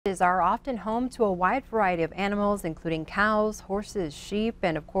Are often home to a wide variety of animals, including cows, horses, sheep,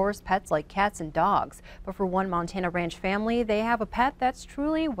 and of course pets like cats and dogs. But for one Montana ranch family, they have a pet that's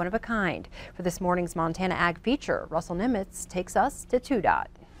truly one of a kind. For this morning's Montana Ag feature, Russell Nimitz takes us to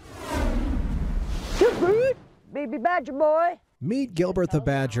 2-Dot. Baby badger boy. Meet Gilbert the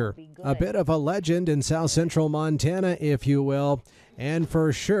badger, a bit of a legend in south central Montana, if you will, and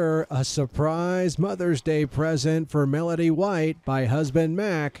for sure a surprise Mother's Day present for Melody White by husband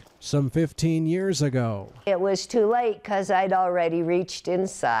Mac some 15 years ago. It was too late because I'd already reached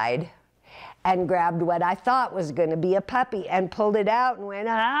inside and grabbed what I thought was going to be a puppy and pulled it out and went,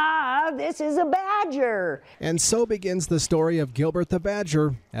 this is a badger. And so begins the story of Gilbert the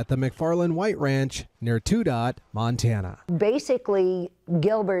badger at the McFarland White Ranch near 2-Dot, Montana. Basically,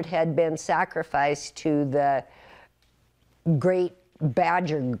 Gilbert had been sacrificed to the great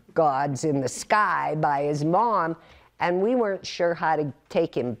badger gods in the sky by his mom, and we weren't sure how to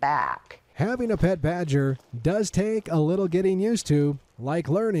take him back. Having a pet badger does take a little getting used to, like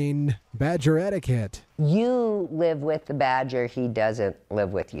learning badger etiquette. You live with the badger, he doesn't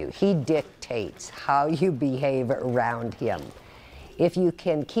live with you. He dictates how you behave around him. If you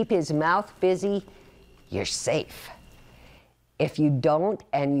can keep his mouth busy, you're safe. If you don't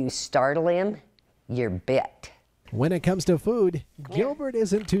and you startle him, you're bit. When it comes to food, Gilbert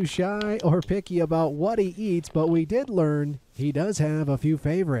isn't too shy or picky about what he eats, but we did learn he does have a few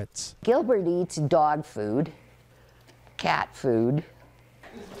favorites. Gilbert eats dog food, cat food,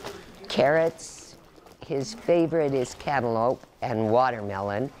 carrots. His favorite is cantaloupe and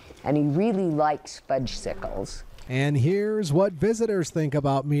watermelon, and he really likes fudgesicles. And here's what visitors think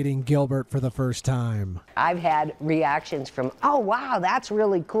about meeting Gilbert for the first time. I've had reactions from, oh wow, that's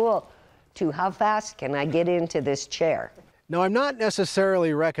really cool, to how fast can I get into this chair? Now, I'm not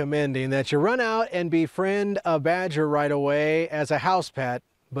necessarily recommending that you run out and befriend a badger right away as a house pet,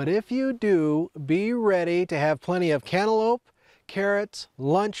 but if you do, be ready to have plenty of cantaloupe, carrots,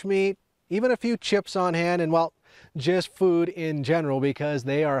 lunch meat, even a few chips on hand, and well, just food in general, because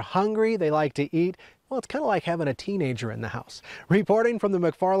they are hungry, they like to eat. Well, it's kind of like having a teenager in the house. Reporting from the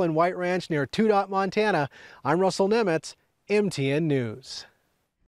McFarland White Ranch near 2-Dot, Montana, I'm Russell Nimitz, MTN News.